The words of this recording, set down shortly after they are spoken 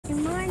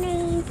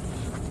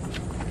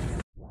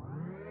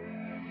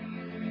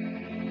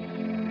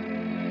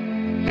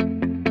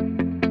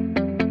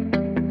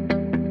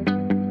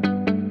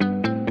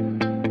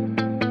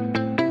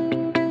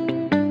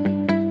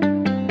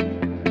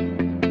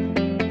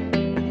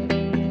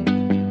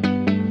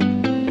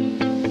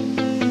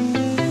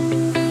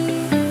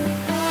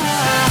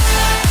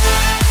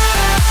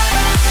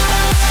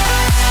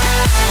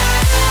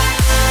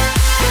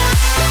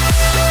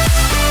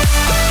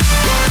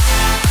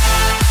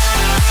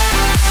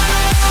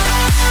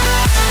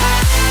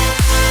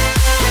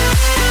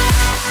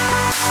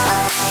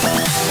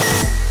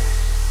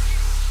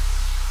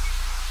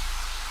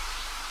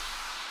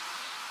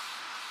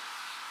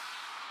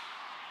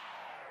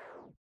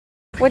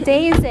What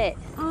day is it?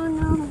 Oh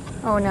no.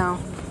 Oh no.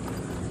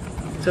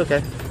 It's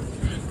okay.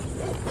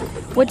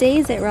 What day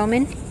is it,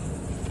 Roman?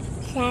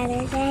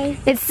 Saturday.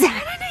 It's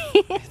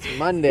Saturday. It's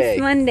Monday.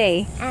 It's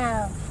Monday.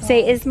 Oh.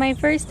 Say, it's my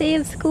first day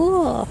of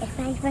school. It's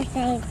my first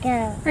day of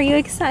school. Are you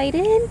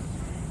excited?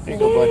 There you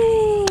go, bud.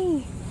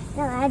 Yay!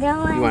 No, I don't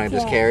want to. You want to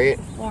just carry it?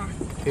 Yeah.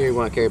 Here, you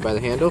want to carry it by the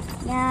handle?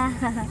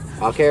 Yeah.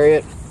 I'll carry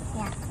it?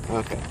 Yeah.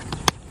 Okay.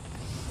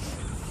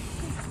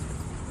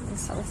 I'm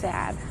so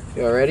sad.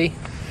 You all ready?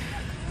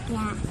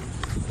 Yeah.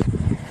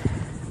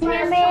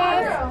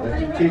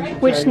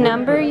 Which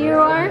number you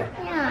are?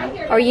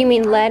 Yeah. Or you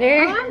mean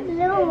letter? I'm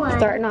blue one.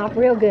 Starting off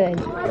real good.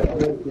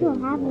 So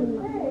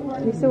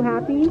happy. You're so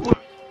happy? Yeah.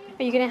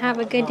 Are you gonna have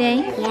a good day?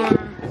 Yeah.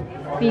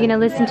 Are you gonna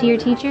listen to your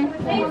teacher?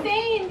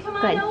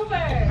 Good.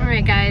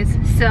 Alright guys,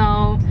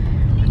 so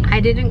I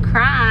didn't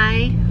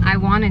cry. I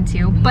wanted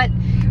to, but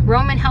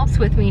Roman helps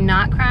with me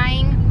not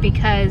crying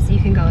because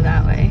you can go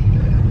that way.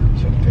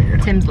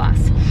 Tim's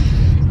lost.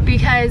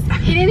 Because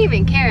he didn't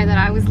even care that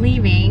I was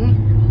leaving.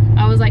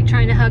 I was like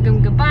trying to hug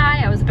him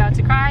goodbye. I was about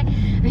to cry.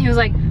 And he was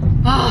like,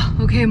 oh,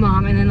 okay,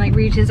 Mom. And then like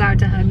reaches out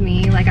to hug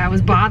me like I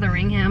was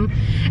bothering him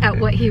at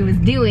what he was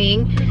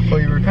doing.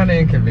 Well, you were kind of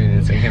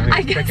inconveniencing him.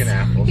 He was picking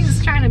apples. He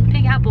was trying to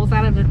pick apples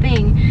out of the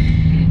thing.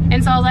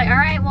 And so I was like, all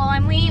right, well,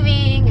 I'm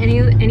leaving. And he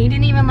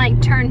didn't even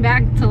like turn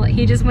back to, like,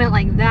 he just went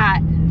like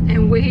that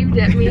and waved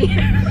at me.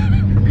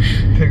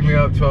 Pick me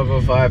up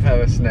 12:05, have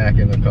a snack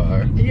in the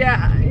car.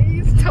 Yeah,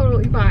 he's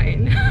totally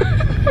fine.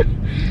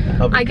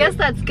 I guess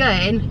that's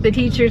good. The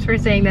teachers were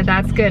saying that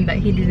that's good that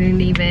he didn't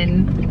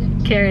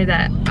even care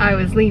that I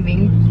was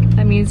leaving.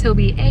 That means he'll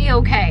be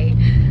a-okay.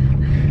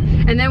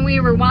 And then we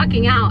were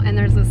walking out and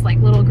there's this like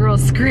little girl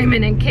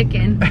screaming and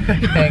kicking.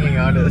 Hanging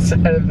onto the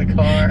side of the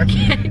car.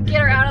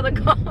 Get her out of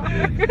the car.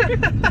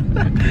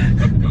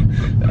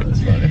 That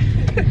was funny.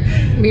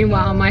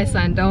 Meanwhile, my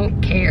son don't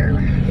care.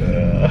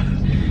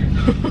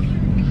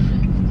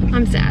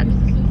 I'm sad,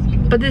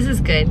 but this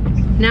is good.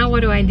 Now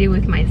what do I do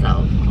with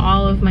myself?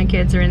 All of my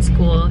kids are in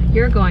school.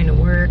 You're going to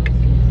work.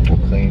 We'll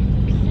clean.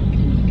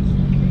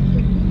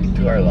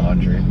 Do our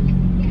laundry.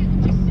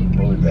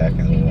 We'll be back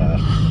in a little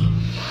while.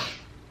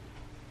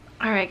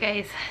 All right,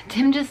 guys.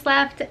 Tim just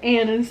left,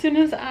 and as soon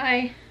as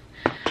I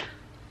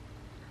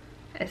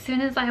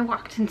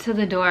walked into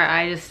the door,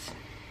 I just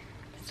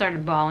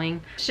started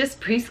bawling. It's just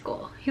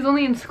preschool. He's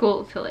only in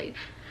school till like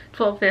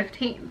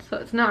 12:15, so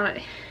it's not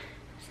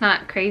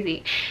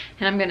crazy,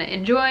 and I'm gonna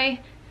enjoy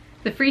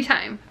the free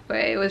time. But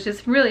it was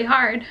just really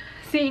hard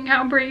seeing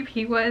how brave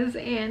he was,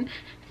 and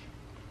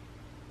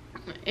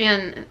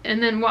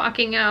then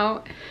walking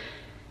out,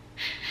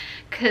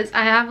 because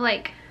I have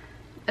like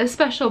a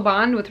special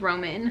bond with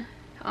Roman,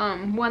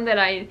 one that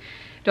I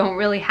don't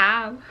really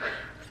have.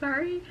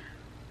 Sorry.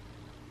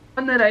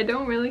 One that I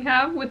don't really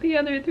have with the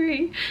other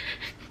three,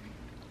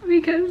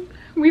 because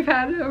we've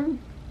had a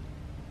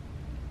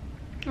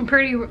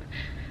pretty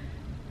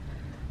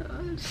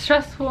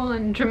stressful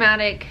and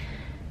dramatic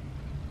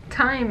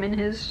time in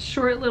his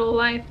short little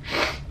life,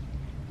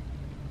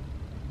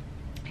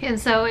 and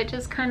so it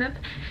just kind of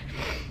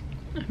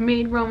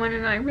made Roman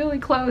and I really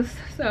close.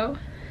 So,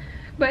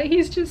 but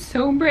he's just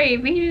so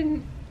brave. He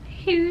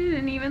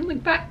didn't even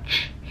look back.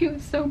 He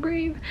was so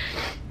brave,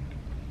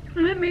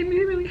 and it made me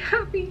really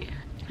happy,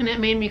 and it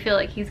made me feel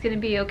like he's gonna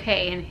be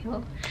okay, and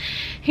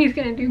he's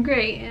gonna do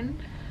great, and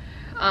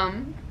I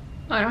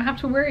don't have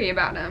to worry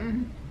about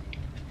him.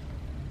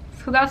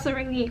 So that's a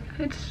relief.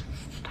 It's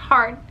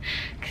hard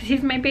because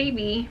he's my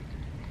baby.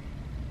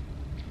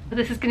 But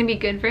this is gonna be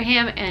good for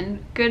him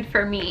and good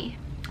for me.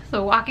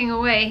 So walking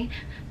away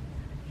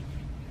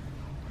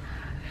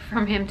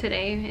from him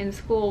today in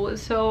school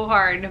was so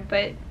hard,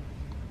 but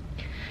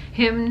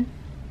him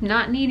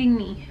not needing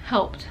me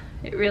helped.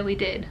 It really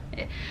did.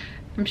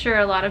 I'm sure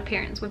a lot of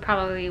parents would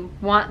probably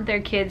want their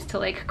kids to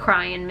like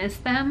cry and miss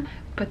them,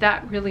 but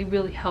that really,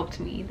 really helped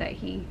me that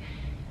he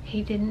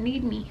didn't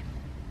need me.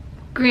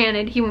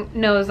 Granted, he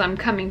knows I'm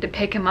coming to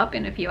pick him up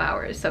in a few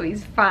hours, so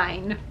he's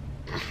fine.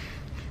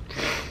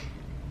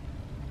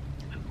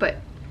 But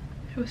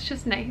it was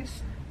just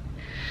nice.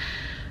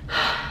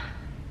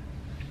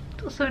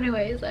 So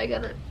anyways, I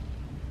gotta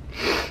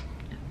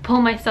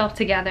pull myself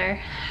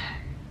together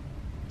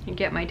and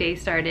get my day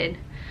started.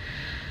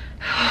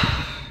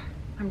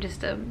 I'm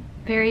just a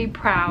very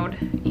proud,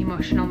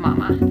 emotional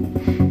mama.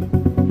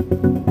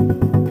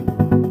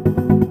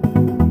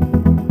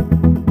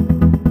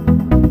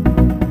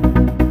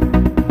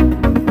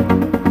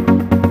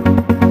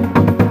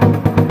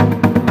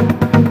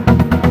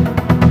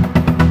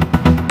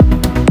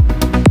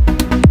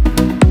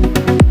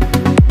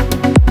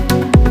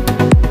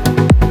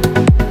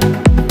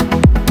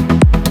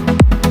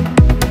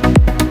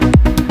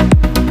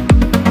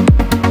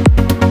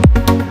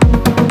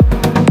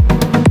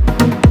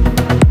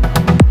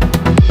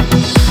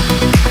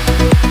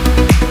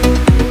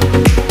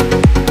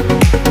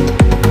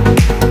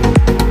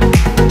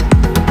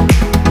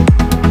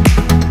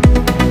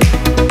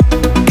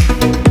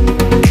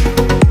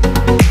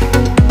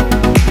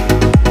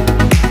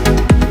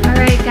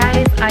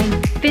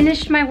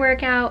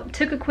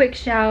 quick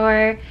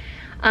shower,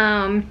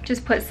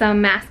 just put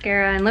some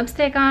mascara and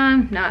lipstick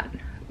on, not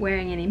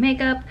wearing any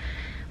makeup.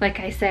 Like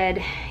I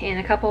said in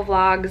a couple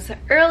vlogs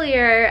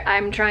earlier,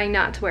 I'm trying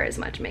not to wear as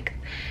much makeup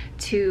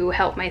to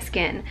help my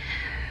skin.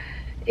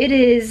 It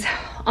is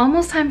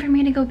almost time for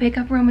me to go pick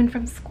up Roman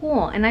from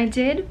school, and I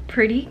did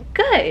pretty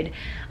good.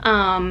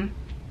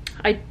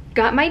 I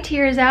got my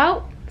tears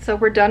out, so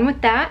we're done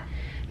with that.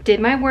 Did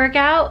my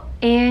workout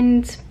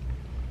and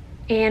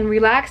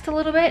relaxed a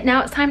little bit.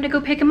 Now it's time to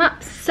go pick him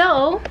up.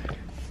 So,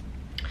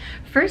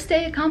 first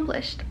day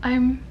accomplished.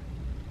 I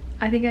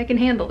think I can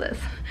handle this.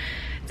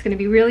 It's gonna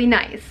be really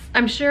nice.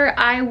 I'm sure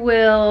I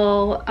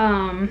will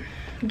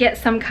get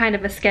some kind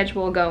of a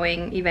schedule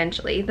going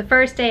eventually. The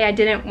first day I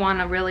didn't want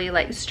to really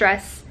like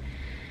stress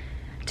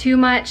too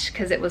much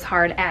because it was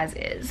hard as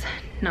is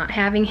not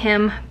having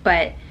him,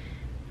 but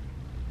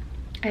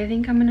I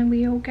think I'm gonna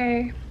be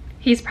okay.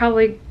 He's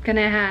probably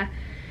gonna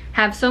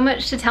have so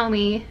much to tell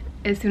me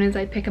as soon as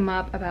I pick him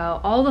up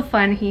about all the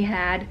fun he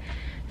had.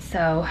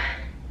 So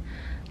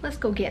let's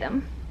go get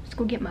him. Let's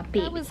go get my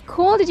baby. That was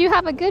cool. Did you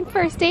have a good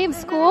first day of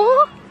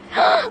school?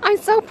 I'm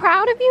so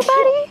proud of you,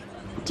 buddy.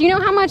 Do you know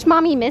how much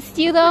mommy missed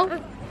you though?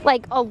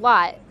 Like a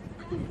lot.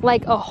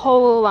 Like a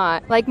whole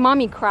lot. Like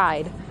mommy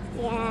cried.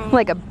 Yeah.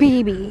 Like a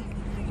baby.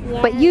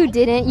 Yeah. But you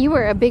didn't. You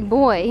were a big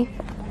boy.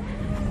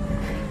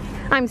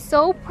 I'm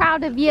so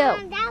proud of you.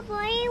 That boy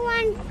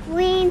wants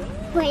green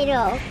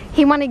Play-Doh.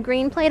 He wanted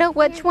green Play-Doh?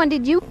 Which one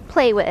did you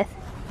play with?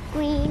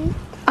 Green.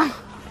 Oh.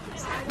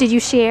 Did you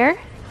share?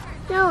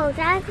 No,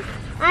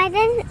 I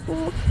didn't.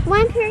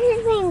 One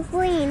person playing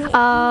green.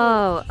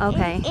 Oh,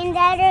 okay. And the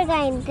other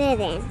guy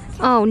didn't.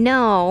 Oh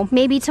no.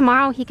 Maybe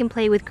tomorrow he can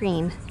play with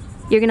green.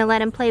 You're gonna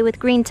let him play with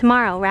green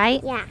tomorrow,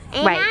 right? Yeah.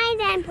 And right. I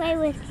then play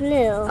with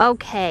blue.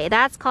 Okay,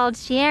 that's called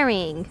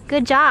sharing.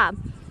 Good job.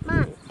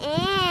 Mom,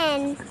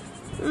 and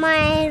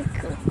my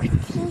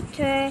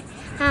teacher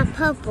had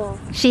purple.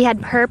 She had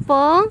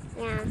purple?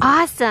 Yeah.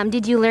 Awesome.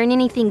 Did you learn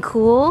anything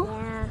cool?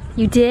 Yeah.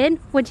 You did?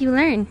 What'd you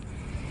learn?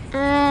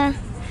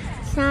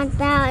 It's not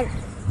that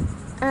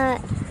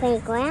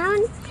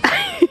playground.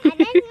 I did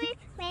my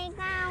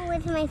playground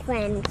with my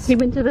friends. You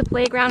went to the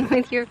playground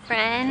with your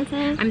friends?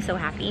 Mhm. I'm so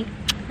happy.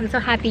 I'm so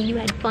happy you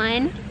had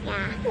fun.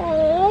 Yeah.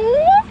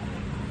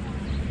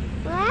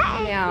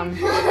 What? Yeah. Roman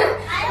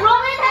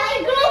has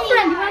a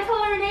girlfriend. You want to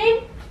tell her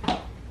name?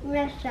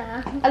 Alexa.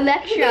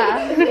 Alexa.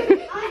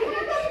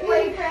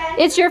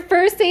 It's your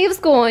first day of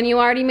school and you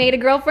already made a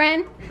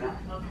girlfriend?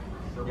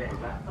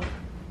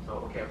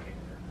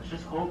 Let's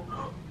just hope.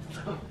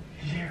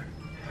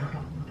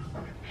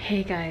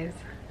 Hey guys.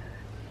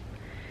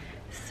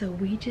 So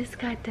we just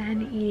got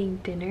done eating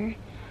dinner.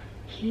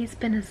 He's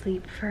been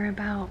asleep for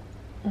about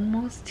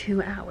almost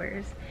 2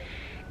 hours.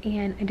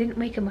 And I didn't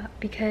wake him up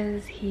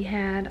because he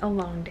had a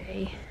long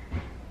day.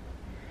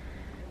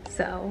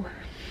 So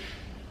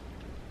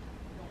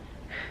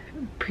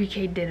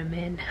pre-K did him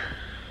in.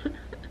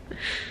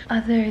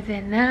 Other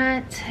than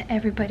that,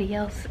 everybody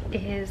else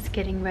is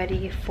getting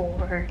ready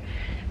for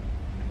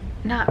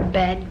not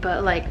bed,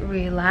 but like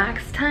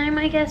relax time,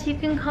 I guess you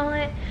can call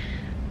it.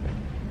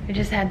 I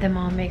just had them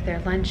all make their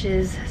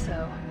lunches,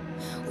 so.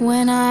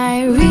 When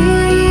I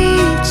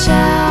reach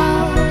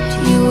out,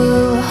 you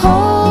will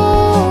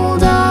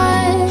hold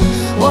on.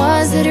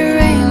 Was it a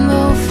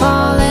rainbow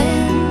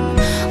falling?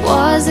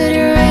 Was it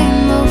a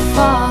rainbow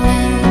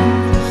falling?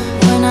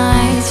 When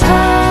I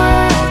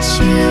touch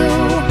you,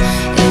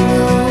 it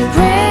will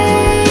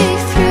break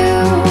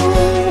through.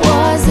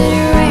 Was it a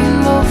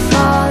rainbow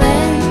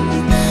falling?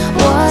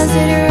 Was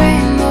it a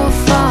rainbow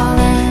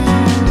falling?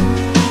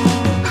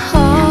 Oh,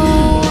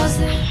 was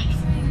it a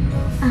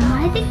rainbow falling?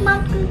 I think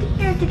Mom's gonna be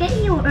here to get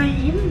you, or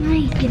him.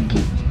 I can do.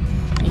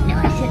 No,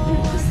 I said no.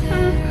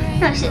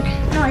 I said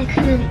no. I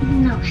couldn't.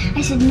 No,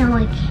 I said no.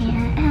 I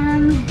can't.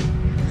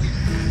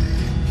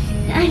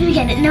 I'm gonna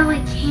get it. No, I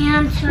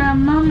can't.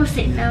 Mom will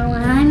say no.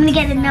 I'm gonna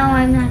get it. No,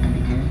 I'm not gonna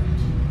get it.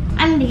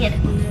 I'm gonna get it.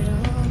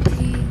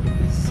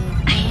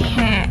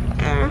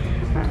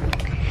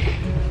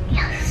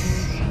 Yes.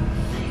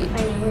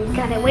 Finally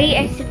got it. Wait, I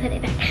have to put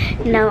it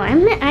back. No,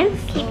 I'm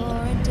keeping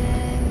it.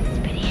 It's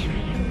pretty.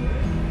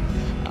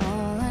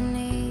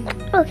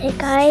 Okay,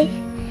 guys.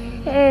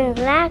 And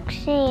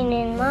relaxing,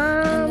 and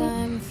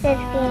Mom just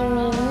gave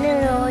me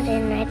noodles,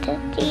 and I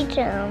took each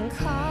them.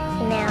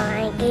 And now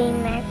I'm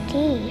getting my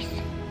teeth.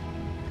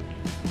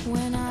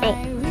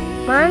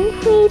 Mom's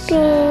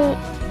sleeping.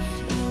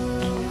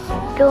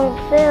 Don't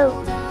feel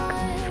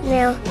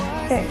now.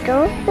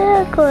 Don't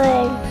feel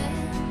good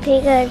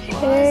because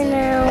her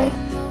now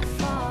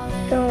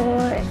don't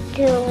want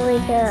to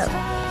wake up.